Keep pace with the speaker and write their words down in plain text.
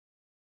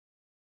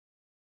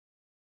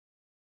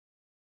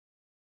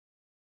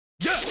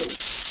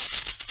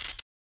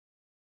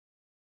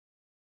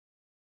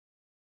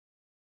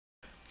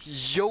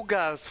Yo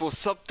guys,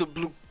 what's up? The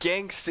Blue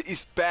Gangster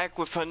is back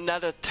with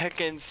another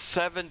Tekken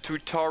 7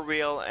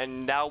 tutorial,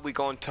 and now we're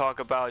gonna talk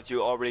about,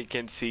 you already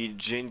can see,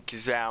 Jin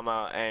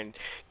Kazama. And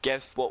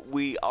guess what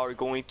we are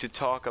going to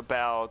talk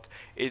about?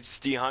 It's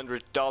the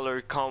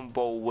 $100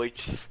 combo,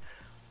 which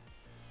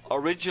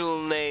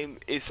original name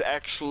is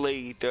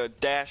actually the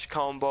dash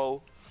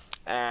combo.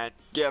 And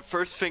yeah,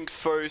 first things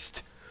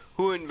first,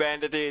 who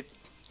invented it?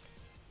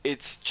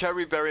 It's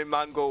Cherry Berry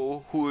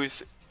Mango, who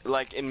is,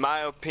 like, in my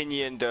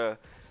opinion, the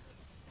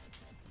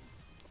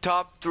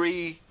top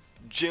 3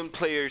 gym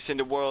players in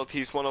the world.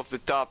 He's one of the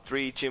top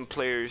 3 gym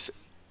players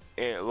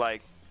in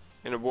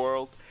the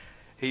world.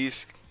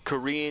 He's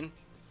Korean,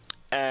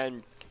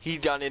 and he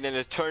done it in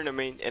a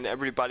tournament, and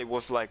everybody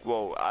was like,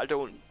 whoa, I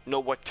don't know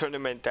what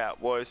tournament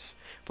that was,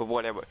 but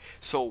whatever.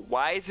 So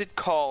why is it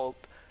called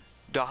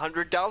the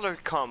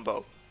 $100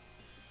 combo?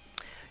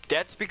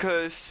 That's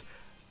because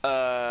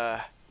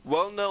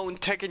well-known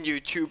Tekken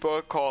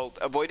YouTuber called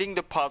Avoiding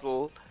the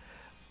Puddle,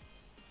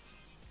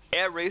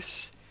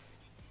 Aris,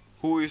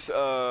 who is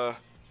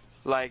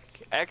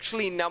like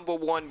actually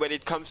 #1 when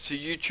it comes to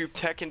YouTube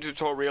Tekken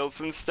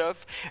tutorials and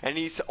stuff, and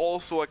he's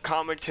also a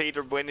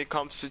commentator when it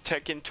comes to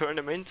Tekken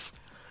tournaments.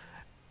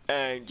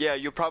 And yeah,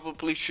 you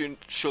probably should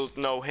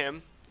know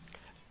him.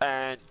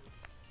 And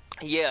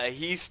yeah,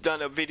 he's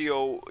done a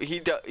video.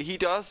 He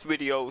does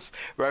videos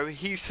where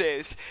he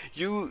says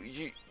you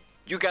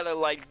gotta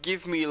like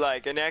give me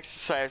like an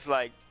exercise,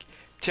 like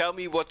tell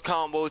me what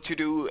combo to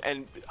do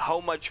and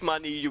how much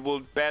money you will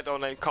bet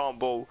on a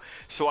combo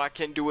so I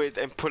can do it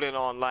and put it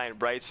online,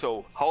 right?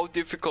 So how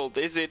difficult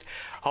is it?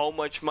 How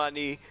much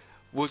money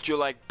would you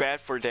like bet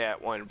for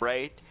that one,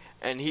 right?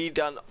 And he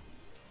done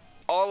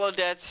all of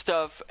that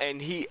stuff,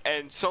 and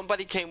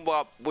somebody came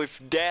up with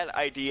that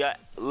idea,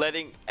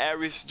 letting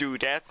Aris do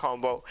that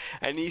combo,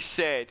 and he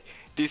said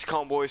this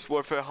combo is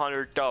worth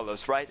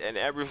 $100, right? And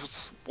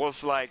Aris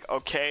was like,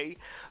 okay,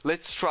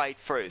 let's try it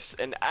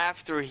first. And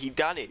after he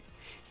done it,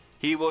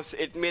 he was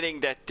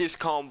admitting that this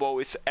combo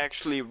is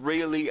actually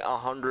really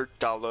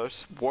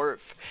 $100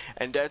 worth,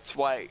 and that's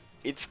why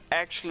it's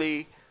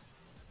actually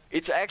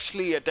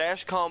a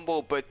dash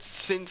combo. But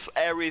since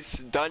Aris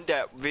done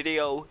that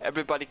video,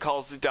 everybody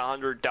calls it the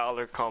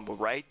 $100 combo,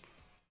 right?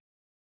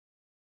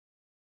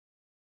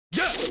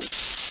 Yeah.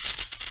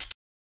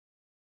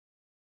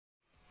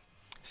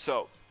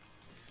 So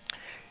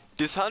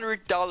this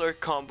 $100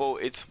 combo,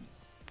 it's,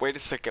 wait a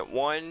second,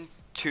 1,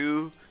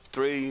 2,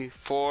 3,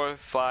 4,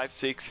 5,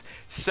 6,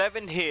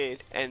 7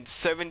 hit and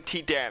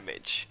 70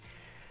 damage.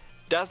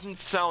 Doesn't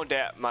sound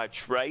that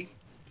much, right?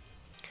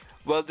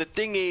 Well, the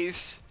thing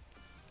is,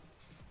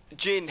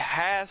 Jin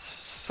has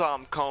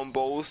some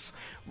combos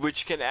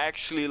which can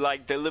actually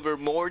like deliver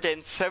more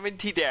than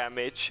 70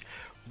 damage,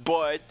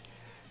 but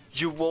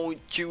you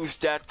won't use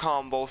that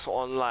combos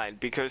online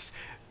because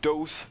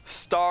those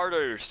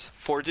starters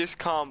for these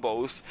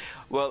combos,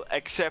 well,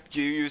 except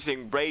you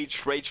using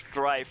Rage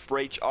Drive,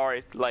 Rage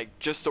Art, like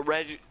just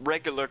a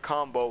regular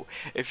combo.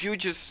 If you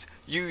just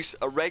use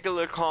a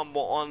regular combo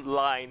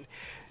online,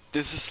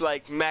 this is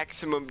like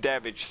maximum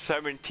damage,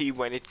 70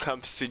 when it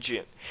comes to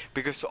Jin.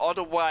 Because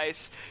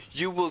otherwise,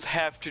 you will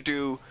have to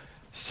do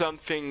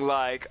something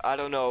like, I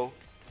don't know,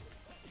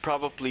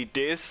 probably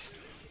this.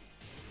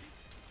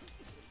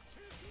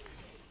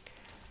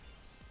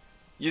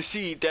 You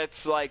see,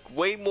 that's like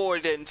way more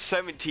than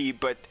 70,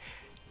 but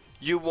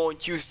you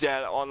won't use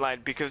that online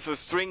because a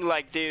string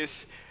like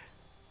this,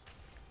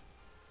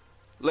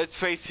 let's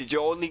face it,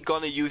 you're only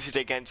gonna use it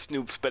against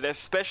noobs. But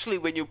especially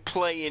when you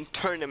play in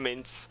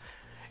tournaments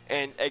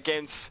and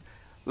against,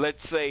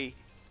 let's say,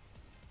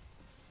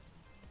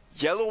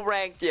 yellow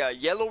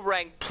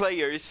ranked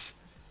players,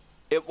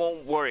 it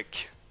won't work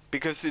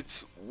because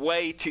it's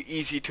way too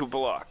easy to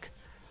block,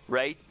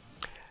 right?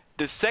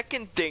 The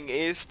second thing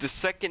is,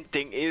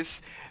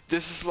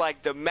 this is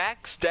like the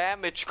max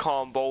damage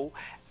combo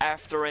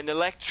after an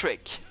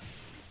electric.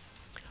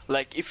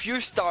 Like if you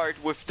start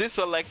with this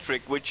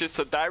electric, which is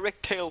a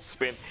direct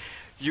tailspin,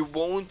 you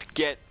won't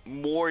get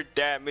more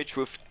damage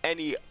with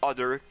any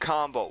other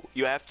combo.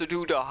 You have to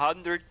do the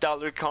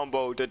 $100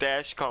 combo, the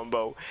dash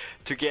combo,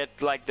 to get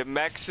like the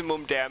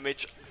maximum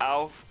damage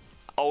out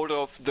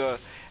of the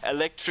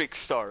electric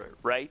starter,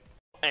 right?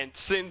 And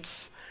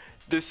since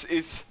this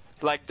is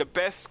like the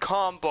best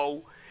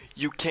combo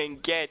you can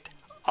get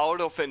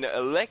out of an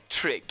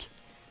electric,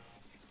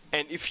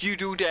 and if you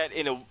do that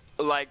in a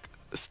like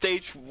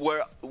stage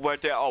where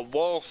there are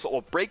walls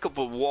or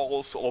breakable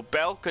walls or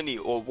balcony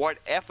or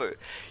whatever,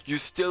 you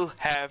still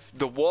have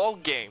the wall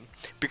game,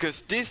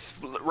 because this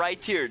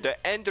right here, the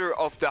ender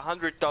of the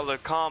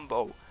 $100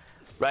 combo,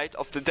 right,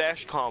 of the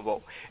dash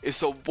combo,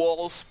 is a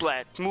wall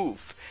splat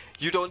move.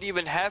 You don't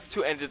even have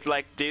to end it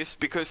like this,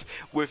 because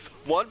with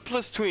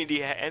 1+2 in the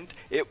hand,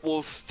 it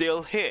will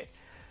still hit.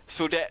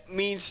 So that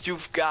means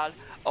you've got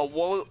a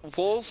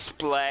wall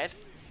splat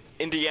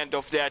in the end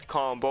of that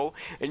combo,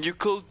 and you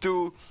could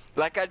do,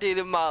 like I did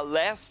in my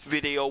last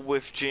video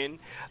with Jin,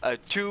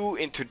 2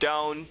 into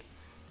down,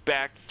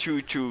 back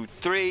 2 to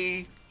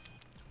 3,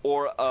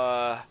 or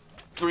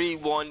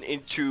 3-1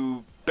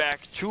 into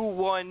back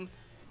 2-1.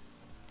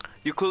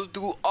 You could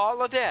do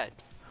all of that.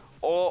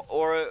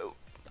 Or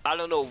I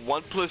don't know,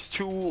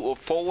 1+2 or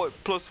forward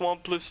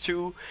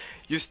 +1+2.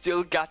 You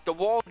still got the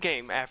wall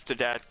game after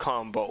that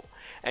combo.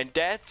 And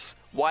that's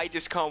why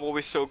this combo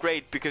is so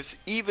great, because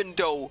even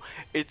though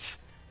it's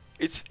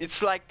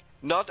like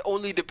not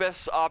only the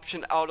best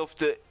option out of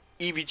the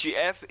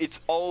EVGF, it's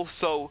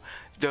also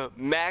the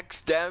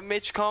max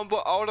damage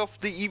combo out of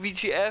the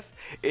EVGF.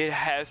 It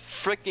has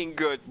freaking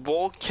good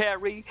wall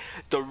carry.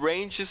 The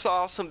range is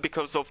awesome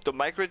because of the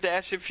micro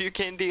dash if you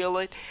can deal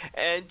it,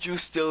 and you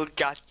still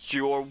got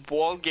your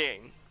wall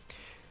game.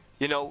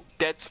 You know,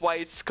 that's why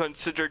it's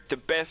considered the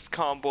best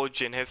combo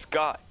Jin has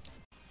got.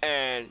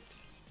 And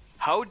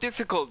how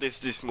difficult is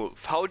this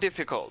move? How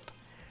difficult?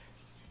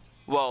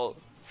 Well,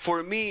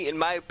 for me, in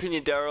my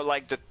opinion, there are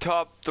like the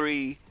top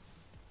 3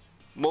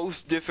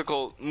 most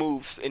difficult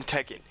moves in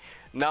Tekken.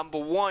 Number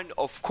 1,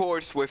 of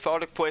course,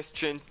 without a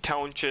question,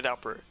 Township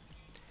Upper.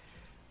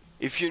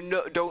 If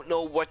you don't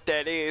know what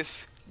that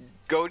is,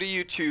 go to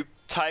YouTube,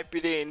 type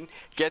it in,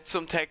 get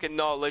some Tekken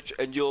knowledge,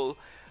 and you'll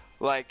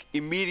like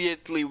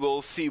immediately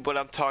will see what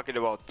I'm talking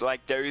about.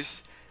 Like, there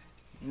is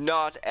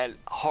not a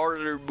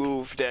harder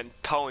move than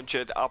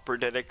Township Upper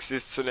that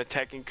exists in the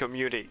Tekken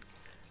community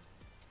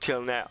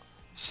till now.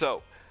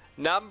 So,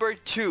 number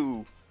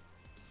 2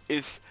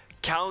 is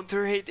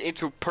counter hit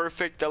into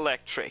perfect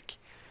electric.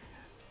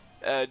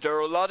 There are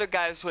a lot of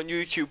guys on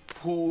YouTube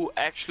who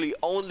actually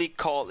only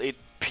call it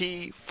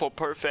P for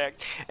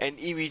perfect and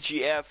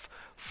EVGF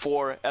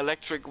for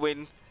electric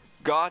wind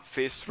god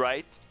fist,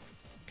 right?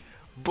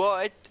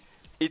 But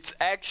it's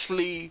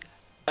actually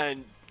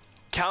an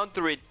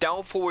counter hit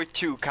down forward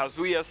 2,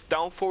 Kazuya's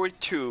down forward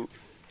 2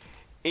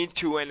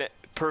 into an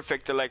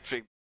perfect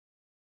electric.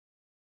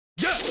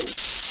 Yeah!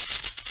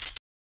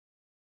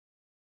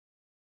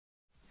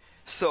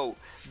 So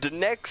the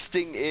next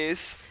thing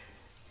is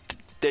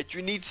that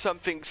you need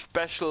something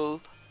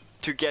special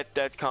to get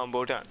that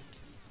combo done.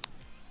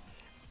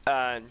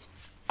 And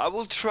I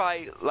will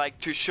try like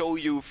to show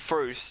you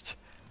first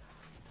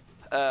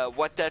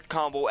what that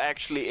combo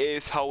actually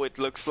is, how it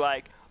looks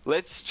like.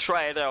 Let's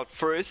try it out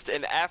first,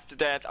 and after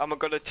that I'm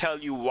gonna tell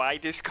you why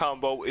this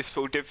combo is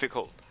so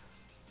difficult.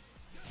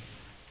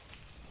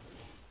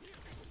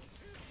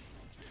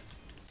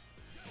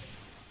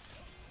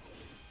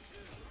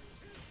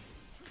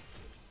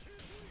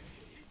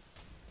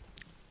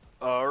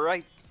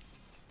 Alright,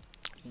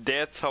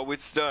 that's how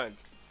it's done.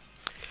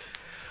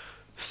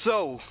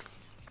 So,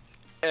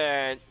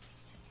 and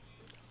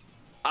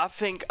I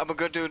think I'm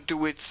gonna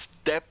do it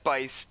step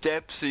by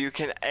step so you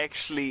can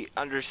actually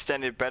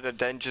understand it better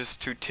than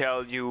just to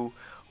tell you,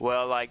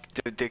 well, like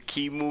the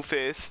key move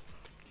is.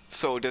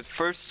 So the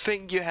first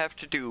thing you have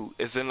to do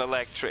is an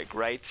electric,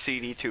 right?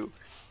 CD2.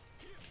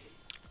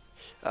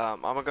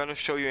 I'm gonna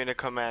show you in the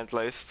command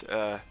list.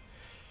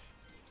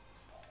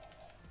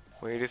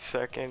 Wait a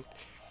second.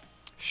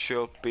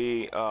 Should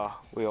be,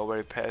 we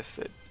already passed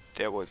it.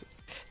 There was it.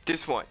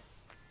 This one.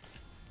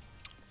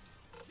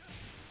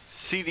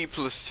 CD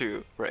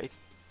 +2, right?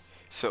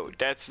 So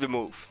that's the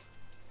move.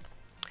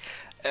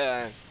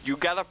 You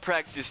gotta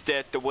practice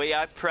that. The way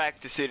I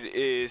practice it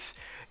is,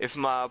 if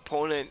my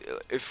opponent,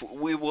 if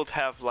we would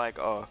have like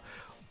a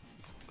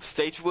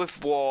stage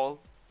with wall,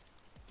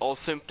 I'll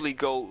simply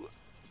go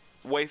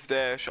wave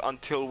dash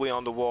until we're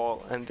on the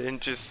wall and then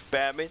just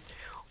spam it,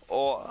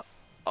 or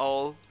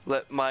I'll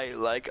let my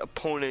like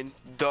opponent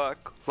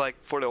duck like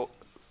for the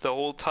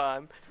whole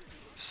time,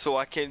 so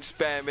I can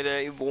spam it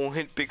and it won't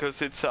hit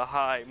because it's a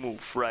high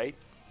move, right?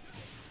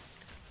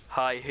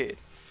 High hit,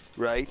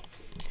 right?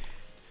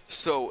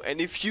 So, and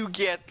if you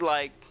get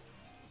like,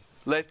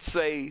 let's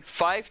say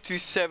 5 to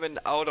 7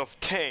 out of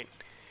 10,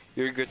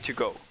 you're good to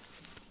go.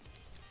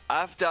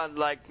 I've done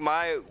like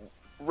my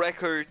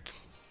record,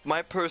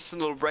 my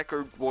personal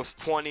record was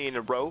 20 in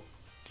a row.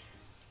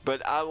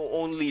 But I've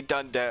only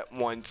done that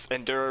once,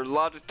 and there are a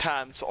lot of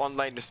times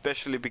online,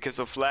 especially because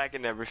of lag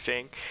and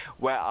everything,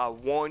 where I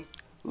want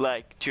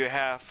like to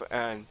have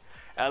an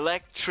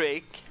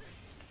electric,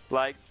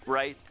 like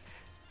right,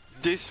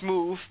 this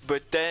move,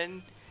 but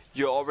then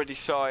you already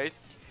saw it.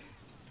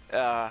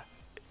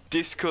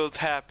 This could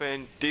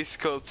happen,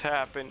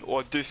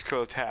 or this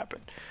could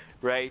happen,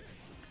 right?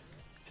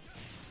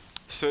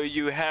 So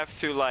you have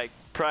to like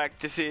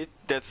practice it.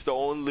 That's the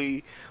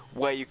only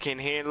way you can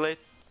handle it.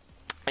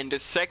 And the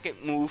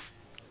second move,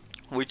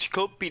 which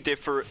could be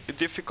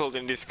difficult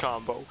in this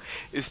combo,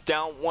 is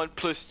down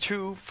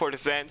 1+2 for the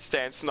Zan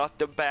stance, not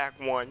the back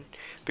one,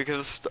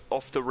 because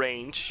of the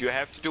range. You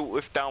have to do it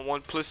with down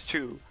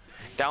 1+2,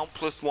 down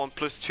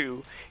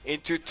 +1+2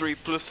 into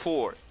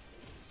 3+4.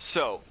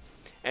 So,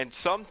 and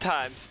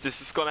sometimes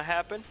this is gonna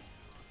happen,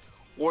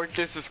 or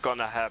this is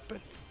gonna happen.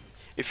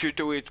 If you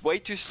do it way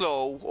too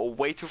slow or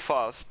way too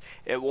fast,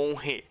 it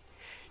won't hit.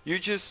 You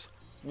just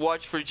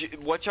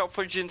watch out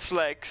for Jin's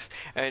legs,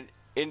 and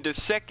in the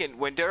second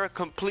when they're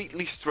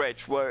completely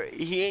stretched where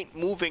he ain't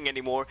moving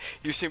anymore,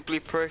 you simply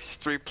press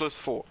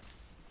 3+4.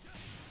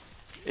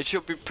 It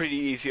should be pretty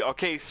easy.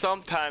 Okay,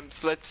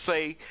 sometimes let's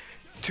say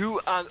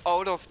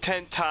out of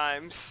 10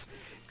 times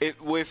it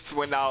whiffs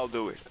when I'll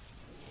do it.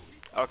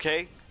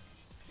 Okay?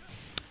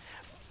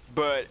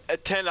 But a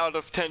 10 out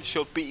of 10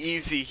 should be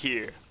easy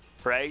here,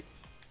 right?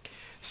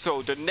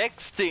 So the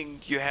next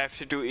thing you have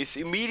to do is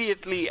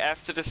immediately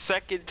after the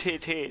second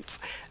hit hits,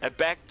 a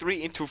back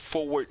 3 into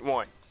forward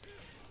 1.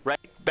 Right?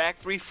 Back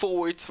 3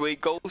 forward, so he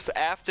goes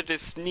after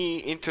this knee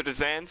into the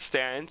Zan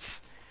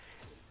stance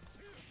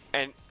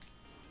and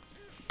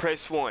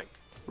press 1.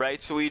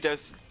 Right? So he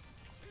does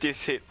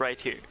this hit right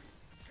here.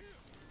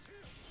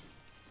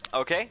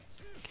 Okay?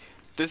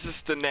 This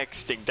is the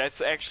next thing. That's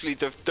actually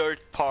the third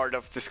part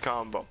of this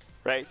combo,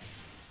 right?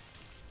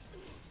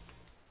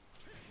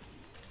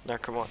 Now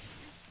come on.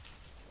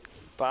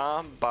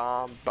 Bomb,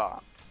 bomb,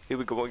 bomb. Here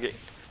we go again.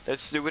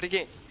 Let's do it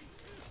again.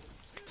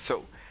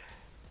 So,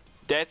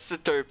 that's the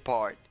third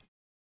part.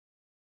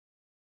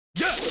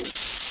 Yeah!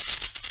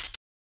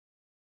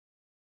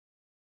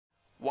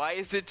 Why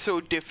is it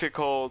so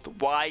difficult?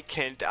 Why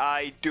can't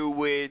I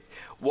do it?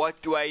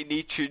 What do I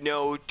need to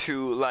know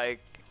to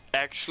like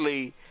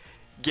actually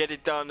get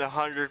it done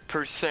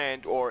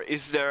 100%? Or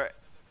is there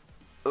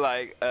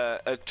like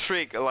a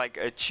trick, like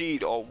a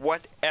cheat or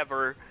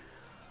whatever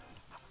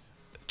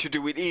to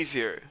do it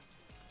easier?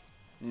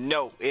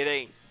 No, it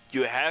ain't.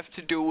 You have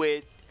to do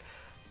it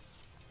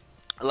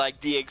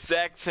like the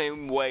exact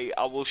same way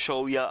I will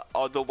show you,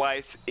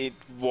 otherwise it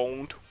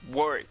won't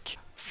work.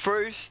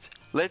 First,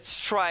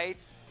 let's try it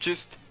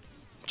just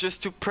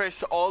to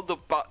press all the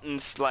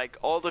buttons, like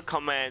all the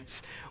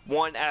commands,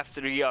 one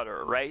after the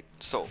other, right?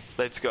 So,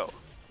 let's go.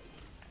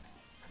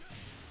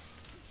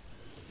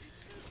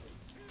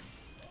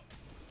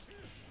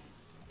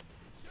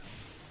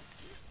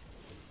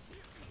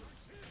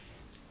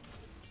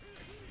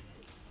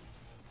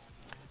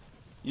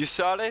 You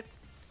saw it?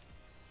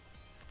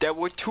 There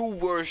were two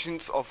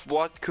versions of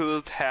what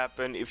could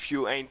happen if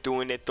you ain't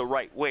doing it the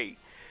right way.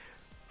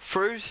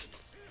 First,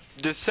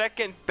 the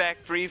second back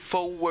 3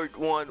 forward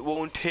 1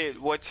 won't hit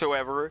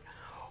whatsoever.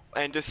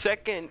 And the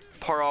second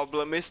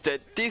problem is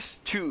that these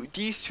two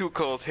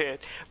could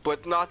hit,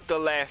 but not the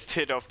last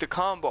hit of the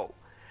combo.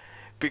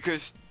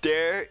 Because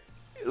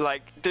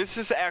this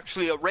is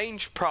actually a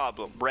range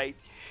problem, right?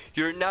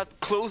 You're not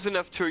close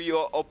enough to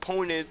your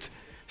opponent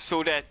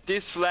so that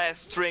this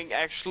last string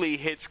actually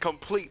hits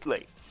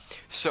completely.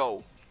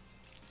 So,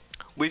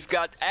 we've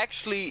got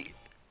actually,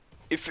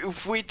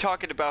 if we're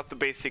talking about the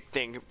basic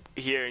thing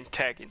here in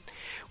tagging,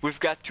 we've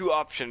got two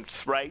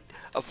options, right?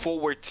 A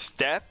forward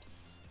step,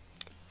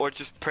 or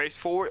just press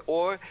forward,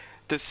 or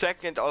the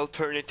second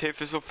alternative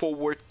is a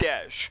forward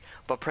dash,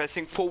 by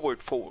pressing forward,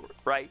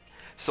 right?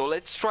 So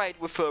let's try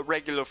it with a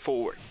regular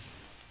forward.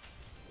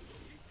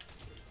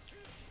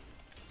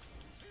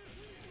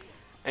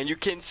 And you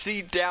can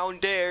see down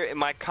there in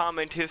my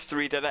comment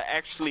history that I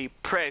actually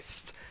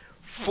pressed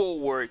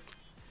forward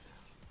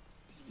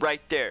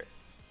right there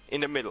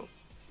in the middle.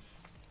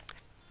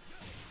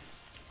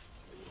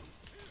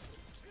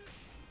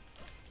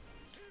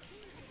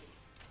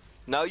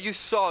 Now you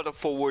saw the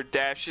forward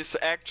dash is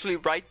actually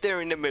right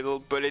there in the middle,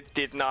 but it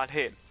did not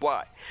hit.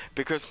 Why?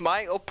 Because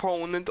my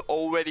opponent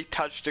already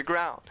touched the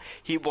ground.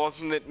 He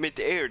wasn't in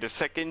mid-air. The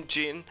second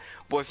Jin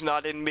was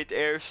not in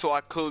mid-air, so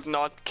I could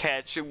not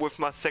catch it with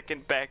my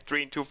second back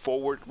 3 into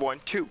forward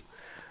 1-2,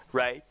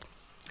 right?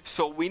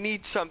 So we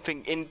need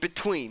something in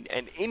between,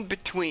 and in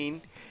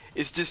between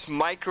is this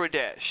micro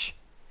dash.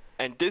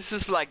 And this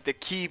is like the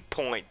key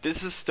point.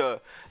 This is the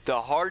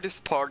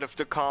hardest part of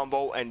the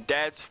combo, and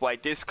that's why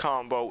this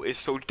combo is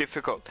so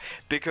difficult,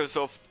 because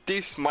of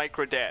this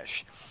micro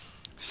dash.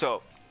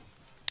 So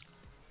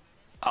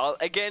I'll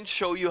again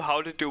show you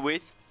how to do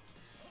it.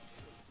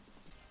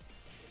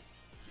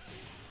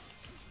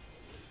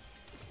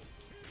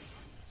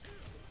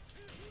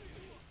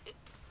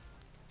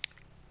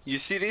 You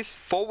see this?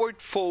 Forward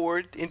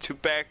into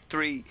back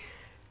 3.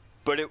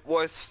 But it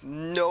was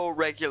no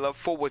regular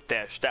forward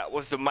dash. That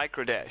was the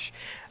micro dash.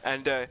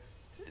 And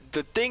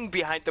the thing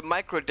behind the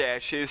micro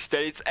dash is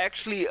that it's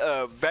actually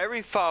a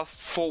very fast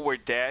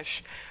forward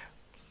dash,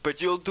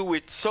 but you'll do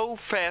it so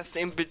fast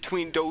in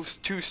between those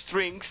two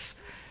strings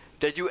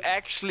that you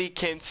actually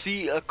can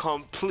see a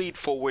complete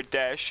forward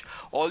dash.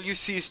 All you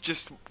see is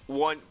just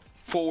one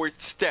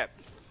forward step,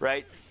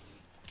 right?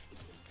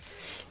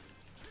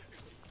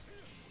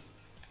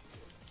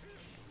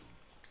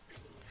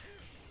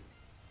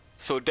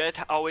 So that's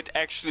how it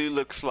actually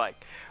looks like.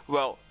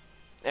 Well,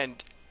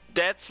 and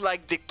that's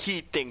like the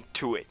key thing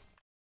to it.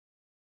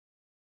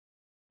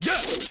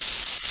 Yeah!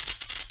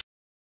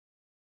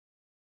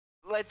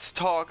 Let's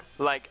talk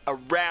like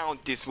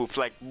around this move,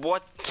 like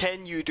what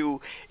can you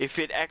do if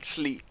it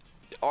actually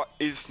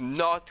is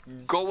not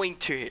going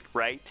to hit,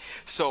 right?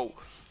 So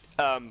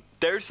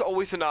there's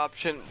always an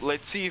option.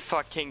 Let's see if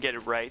I can get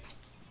it right.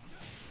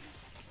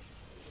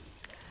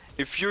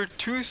 If you're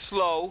too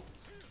slow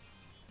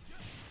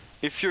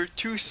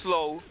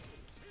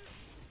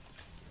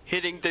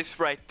hitting this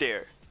right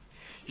there,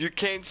 you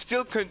can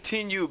still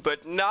continue,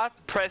 but not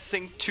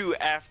pressing 2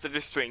 after the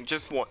string,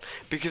 just 1,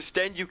 because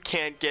then you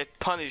can't get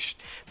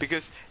punished,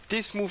 because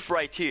this move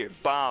right here,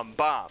 bomb,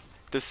 bomb,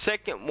 The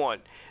second one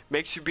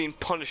makes you being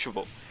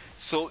punishable.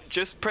 So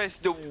just press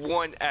the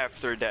 1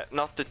 after that,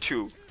 not the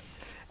 2.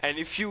 And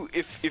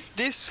if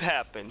this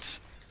happens,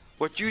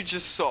 what you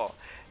just saw,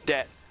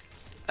 that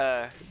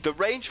the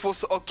range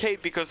was okay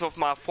because of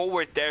my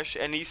forward dash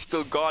and he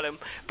still got him,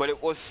 but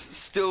it was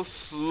still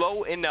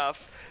slow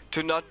enough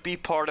to not be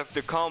part of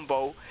the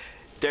combo.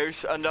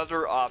 There's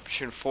another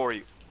option for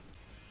you.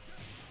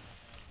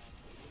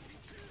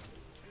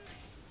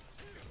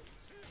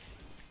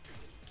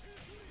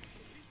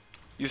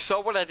 You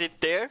saw what I did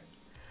there?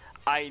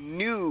 I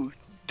knew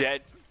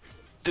that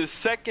the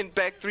second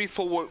back 3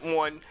 forward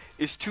 1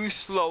 is too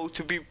slow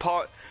to be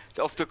part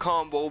of the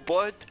combo,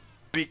 but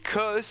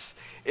because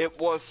it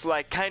was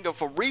like kind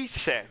of a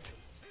reset,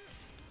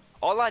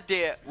 all I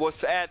did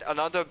was add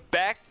another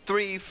back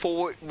 3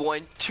 forward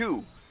 1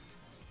 2,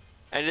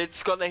 and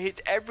it's gonna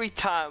hit every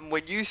time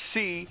when you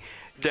see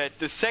that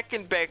the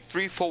second back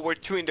 3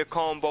 forward 2 in the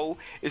combo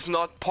is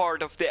not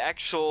part of the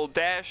actual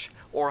dash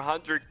or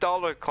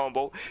 $100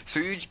 combo.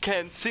 So you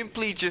can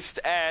simply just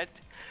add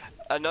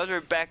another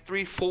back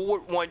 3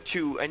 forward 1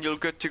 2 and you're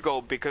good to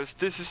go, because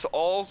this is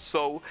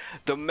also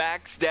the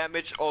max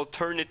damage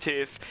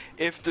alternative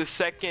if the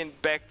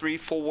second back 3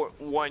 forward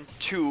 1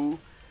 2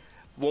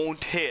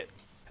 won't hit.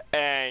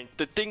 And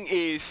the thing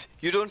is,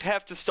 you don't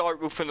have to start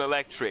with an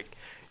electric.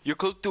 You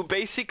could do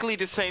basically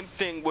the same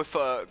thing with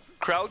a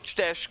crouch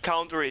dash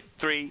counter hit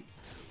 3,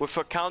 with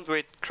a counter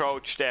hit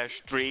crouch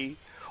dash 3,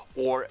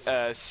 or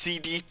a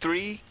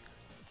CD3,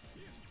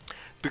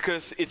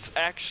 because it's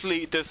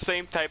actually the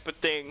same type of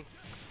thing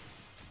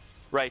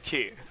right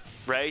here,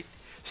 right?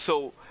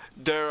 So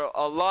there are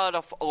a lot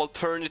of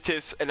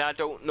alternatives and I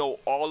don't know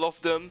all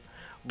of them,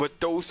 but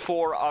those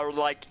 4 are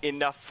like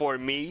enough for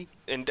me.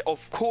 And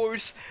of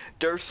course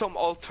there's some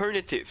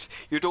alternatives.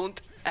 You don't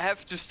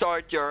have to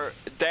start your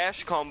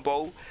dash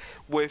combo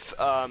with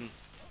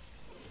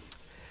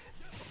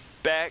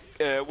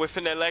with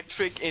an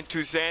electric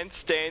into Zen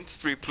stance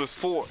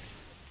 3+4.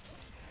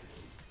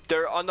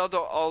 There are other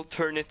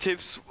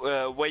alternatives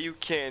where you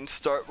can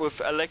start with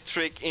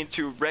electric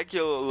into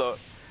regular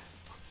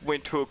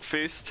windhook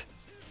fist,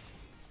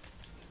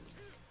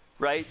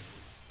 right?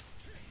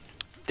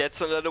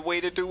 That's another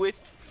way to do it.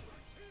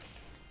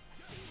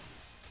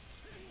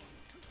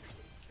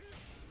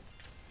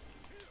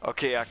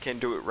 Okay, I can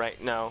do it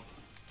right now.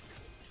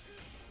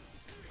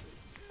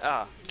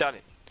 Ah, done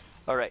it.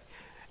 Alright.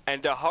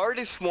 And the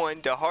hardest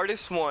one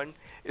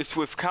is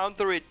with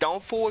counter it down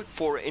forward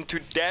 4 into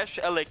dash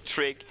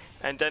electric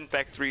and then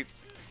back 3.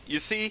 You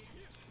see?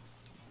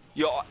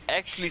 You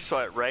actually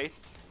saw it, right?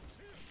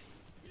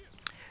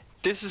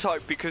 This is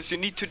hard because you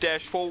need to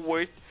dash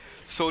forward,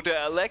 so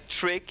the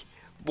electric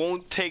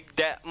won't take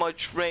that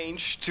much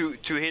range to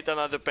hit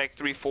another back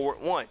 3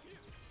 forward 1.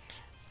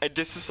 And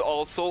this is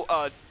also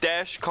a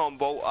dash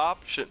combo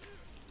option.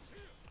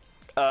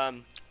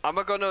 I'm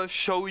gonna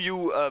show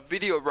you a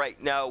video right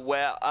now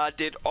where I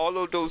did all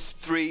of those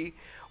 3,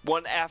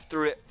 one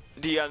after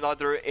the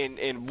another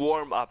in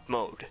warm-up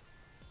mode.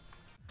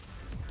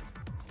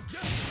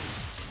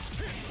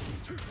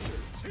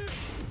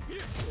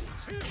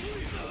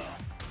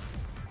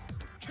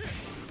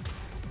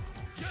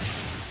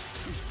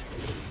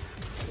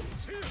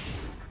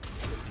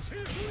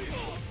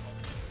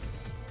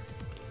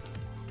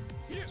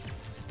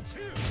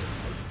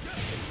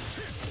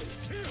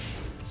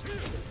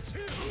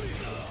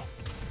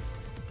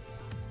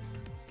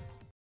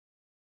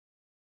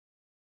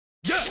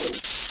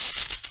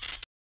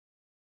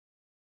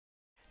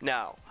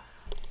 Now,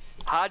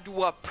 how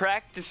do I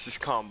practice this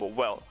combo?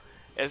 Well,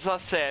 as I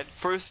said,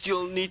 first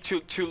you'll need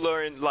to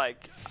learn,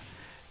 like,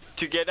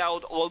 to get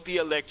out all the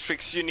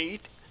electrics you need.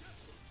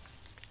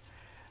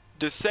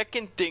 The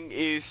second thing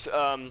is,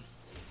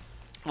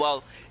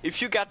 well,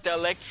 if you got the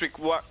electric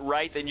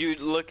right and you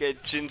look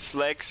at Jin's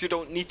legs, you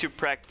don't need to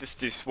practice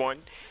this one.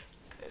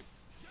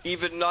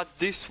 Even not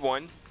this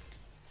one.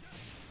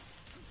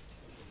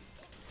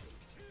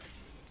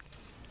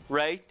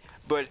 Right?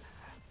 But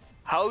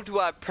how do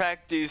I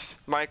practice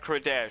micro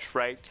dash,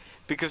 right?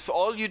 Because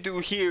all you do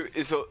here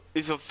is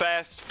a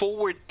fast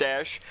forward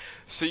dash,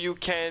 so you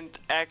can't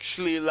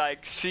actually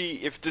like see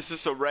if this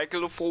is a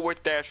regular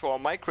forward dash or a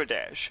micro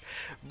dash.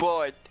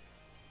 But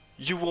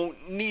you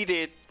won't need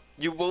it.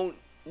 You won't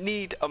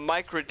need a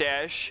micro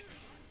dash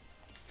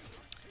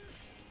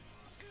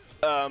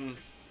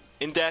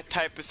in that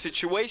type of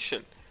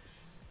situation.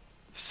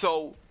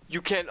 So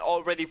you can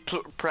already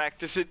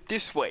practice it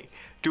this way.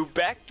 Do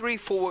back 3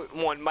 forward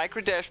 1, micro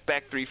dash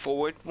back 3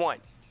 forward 1.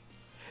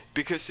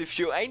 Because if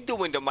you ain't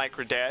doing the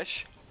micro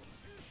dash,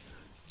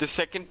 the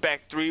second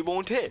back 3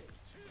 won't hit.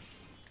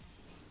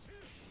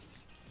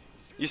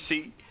 You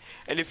see?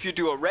 And if you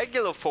do a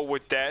regular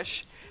forward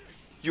dash,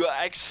 you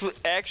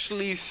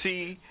actually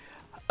see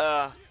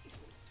how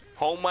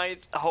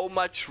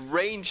much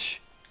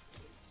range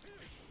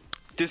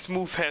this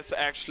move has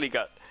actually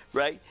got,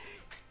 right?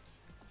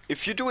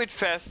 If you do it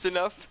fast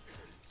enough,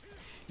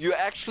 you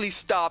actually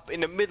stop in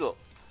the middle.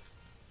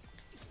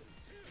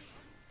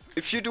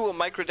 If you do a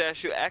micro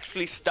dash, you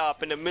actually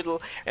stop in the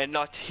middle and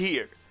not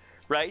here,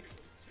 right?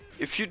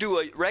 if you do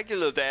a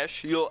regular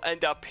dash, you'll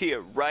end up here,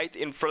 right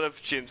in front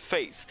of Jin's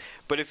face.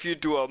 But if you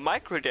do a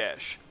micro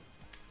dash,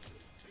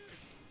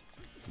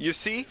 you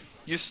see,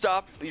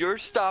 you're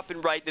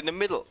stopping right in the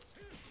middle.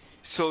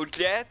 So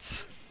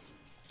that's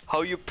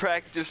how you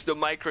practice the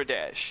micro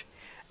dash.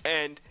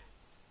 And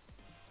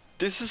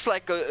this is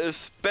like a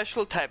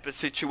special type of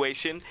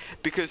situation,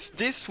 because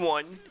this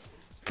one,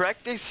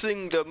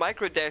 practicing the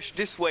micro dash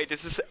this way,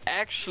 this is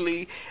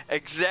actually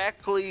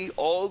exactly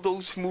all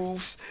those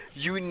moves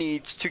you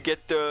need to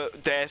get the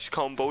dash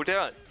combo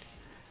done.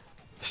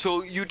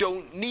 So you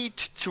don't need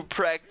to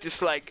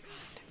practice like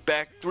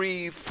back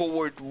 3,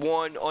 forward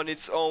 1 on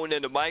its own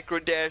and a micro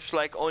dash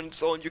like on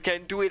its own. You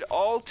can do it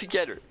all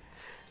together.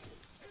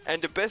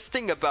 And the best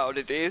thing about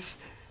it is,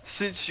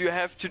 since you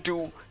have to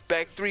do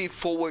back 3,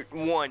 forward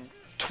 1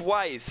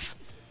 twice,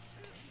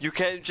 you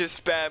can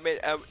just spam it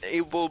and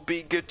it will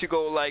be good to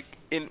go, like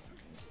in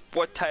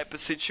what type of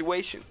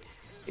situation,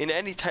 in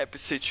any type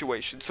of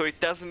situation. So it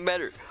doesn't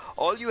matter.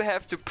 All you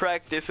have to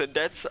practice, and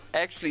that's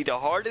actually the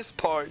hardest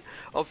part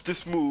of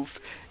this move,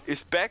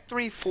 is back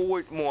 3,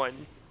 forward 1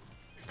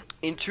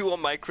 into a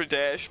micro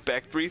dash,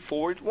 back 3,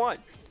 forward 1.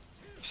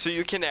 So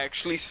you can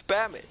actually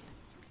spam it.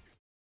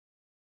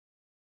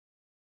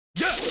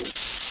 Yeah!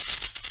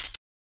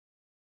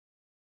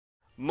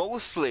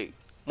 Most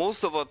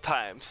of the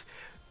times,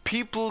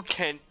 people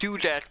can't do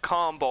that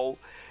combo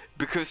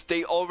because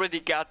they already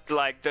got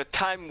like the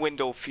time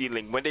window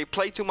feeling. When they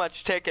play too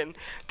much Tekken,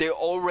 they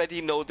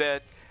already know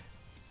that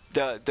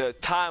the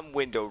time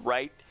window,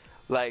 right?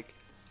 Like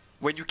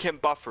when you can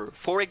buffer.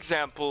 For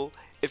example,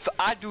 if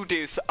I do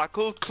this, I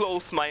could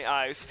close my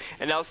eyes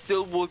and I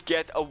still would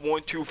get a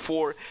 1, 2,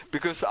 4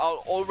 because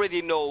I'll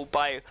already know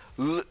by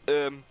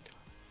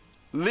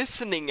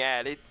listening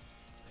at it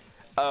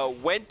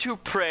when to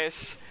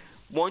press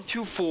 1,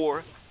 2,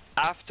 4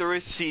 after a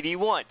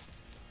CD1,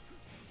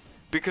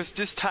 because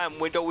this time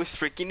window is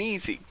freaking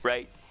easy,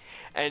 right?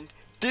 And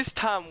this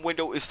time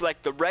window is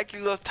like the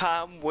regular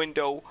time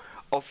window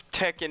of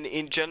Tekken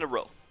in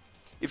general.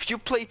 If you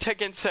play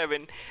Tekken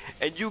 7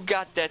 and you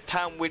got that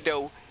time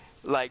window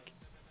like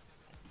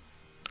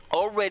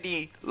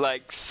already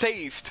like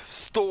saved,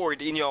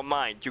 stored in your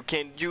mind, you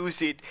can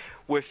use it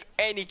with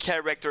any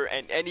character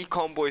and any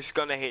combo is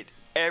gonna hit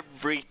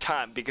every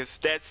time, because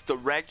that's the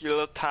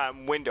regular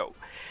time window.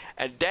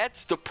 And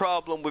that's the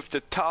problem with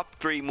the top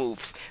 3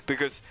 moves,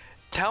 because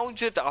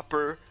Tangent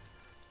Upper,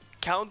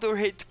 Counter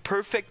Hit,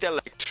 Perfect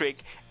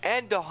Electric,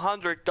 and the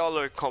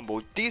 $100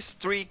 combo, these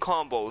 3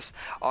 combos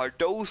are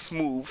those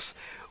moves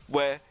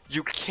where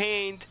you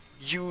can't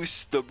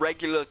use the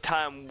regular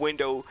time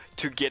window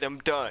to get them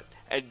done.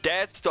 And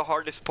that's the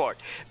hardest part,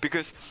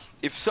 because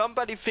if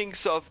somebody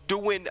thinks of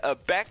doing a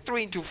back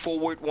 3 into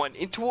forward 1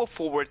 into a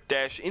forward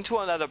dash into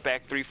another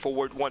back 3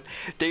 forward 1,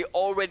 they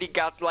already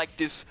got like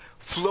this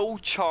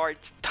flowchart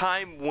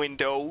time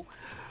window.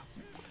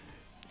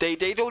 They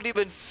don't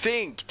even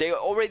think. They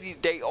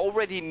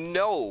already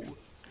know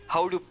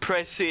how to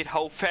press it,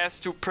 how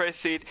fast to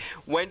press it,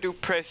 when to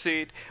press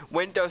it,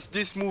 when does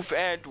this move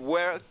end,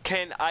 where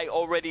can I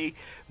already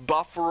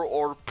buffer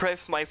or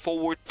press my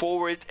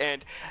forward,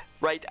 and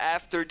right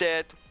after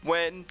that,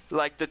 when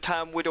like the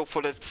time window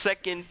for the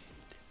second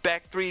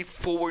back 3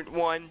 forward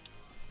 1,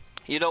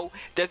 you know,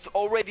 that's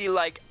already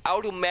like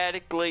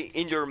automatically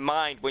in your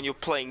mind when you're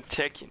playing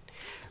Tekken.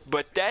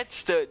 But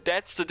that's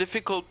the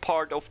difficult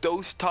part of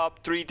those top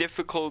 3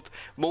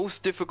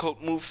 most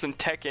difficult moves in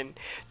Tekken.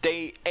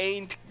 They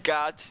ain't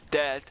got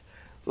that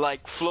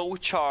like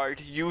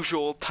flowchart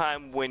usual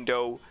time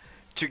window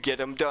to get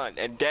them done,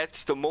 and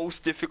that's the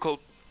most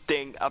difficult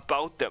thing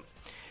about them.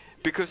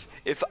 Because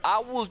if I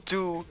will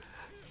do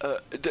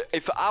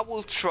if I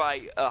will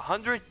try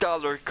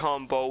 $100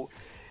 combo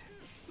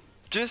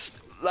just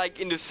like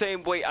in the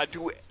same way I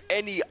do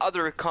any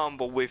other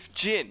combo with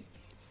Jin,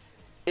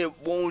 it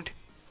won't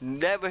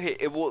never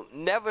hit. It will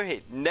never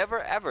hit,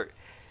 never ever,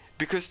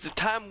 because the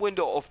time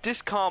window of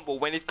this combo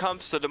when it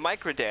comes to the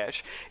micro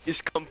dash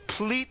is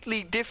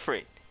completely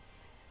different.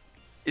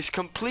 It's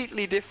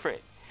completely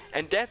different,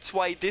 and that's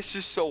why this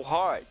is so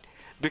hard,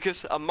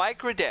 because a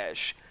micro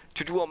dash,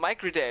 to do a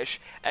micro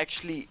dash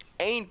actually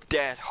ain't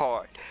that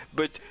hard,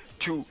 but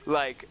to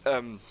like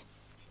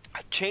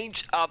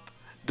change up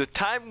the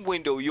time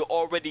window you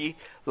already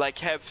like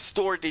have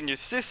stored in your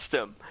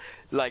system,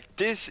 like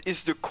this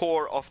is the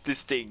core of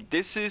this thing.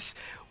 This is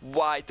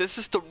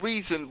the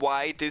reason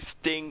why this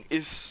thing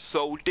is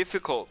so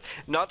difficult.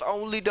 Not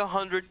only the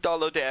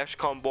 $100 dash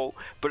combo,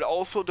 but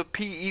also the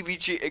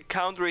PEVG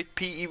counter it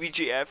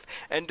PEVGF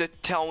and the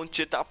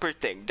tangent upper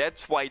thing.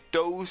 That's why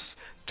those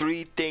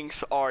 3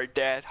 things are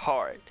that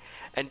hard,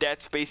 and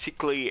that's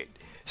basically it.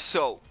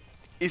 So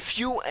if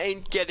you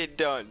ain't get it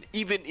done,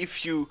 even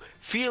if you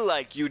feel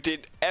like you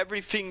did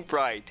everything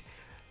right,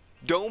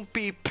 don't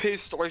be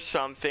pissed or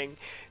something.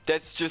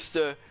 That's just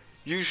the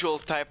usual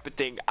type of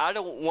thing. I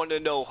don't want to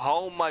know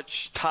how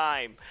much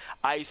time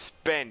I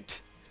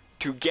spent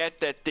to get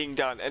that thing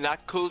done, and I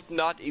could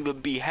not even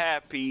be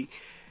happy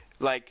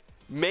like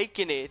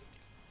making it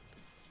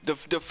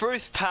the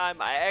first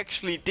time I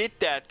actually did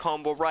that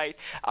combo right,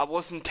 I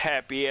wasn't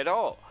happy at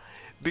all,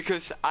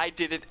 because I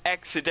did it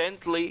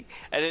accidentally,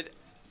 and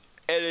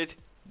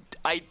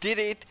I did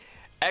it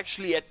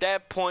actually at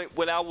that point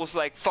when I was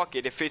like, fuck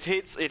it, if it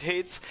hits, it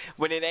hits.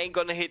 When it ain't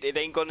gonna hit, it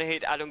ain't gonna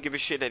hit. I don't give a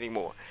shit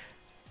anymore.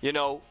 You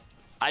know,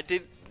 I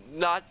did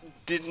not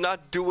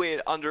do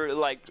it under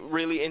like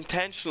really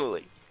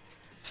intentionally.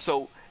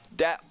 So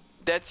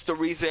that's the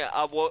reason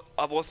I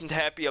wasn't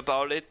happy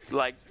about it,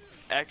 like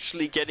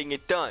actually getting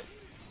it done.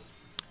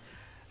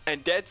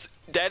 And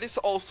that is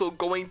also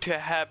going to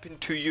happen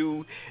to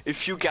you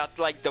if you got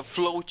like the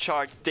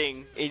flowchart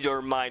thing in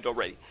your mind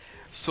already.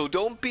 So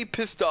don't be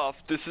pissed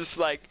off. This is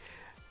like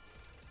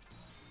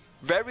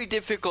very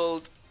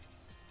difficult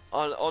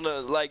on a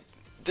like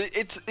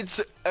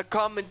it's a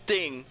common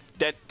thing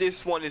that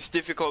this one is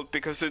difficult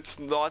because it's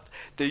not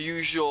the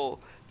usual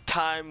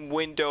time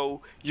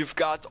window you've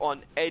got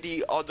on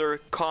any other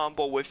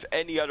combo with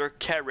any other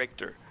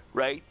character,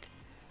 right?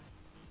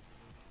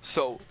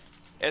 So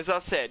as I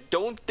said,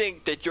 don't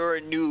think that you're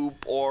a noob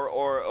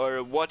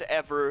or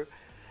whatever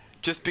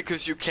just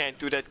because you can't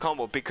do that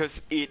combo,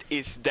 because it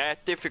is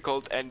that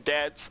difficult, and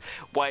that's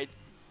why,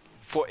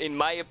 for in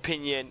my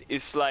opinion,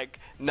 is like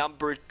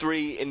number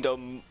 3 in the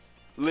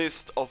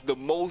list of the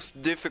most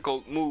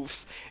difficult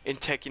moves in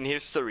Tekken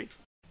history.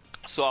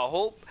 So I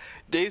hope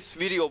this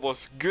video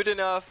was good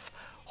enough.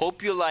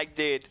 Hope you liked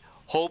it.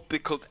 Hope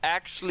it could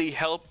actually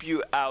help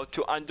you out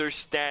to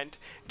understand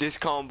this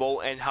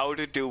combo and how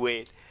to do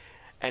it.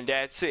 And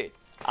that's it.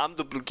 I'm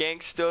the Blue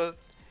Gangsta,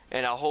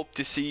 and I hope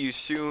to see you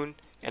soon,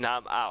 and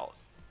I'm out.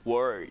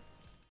 Word.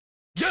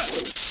 Yeah!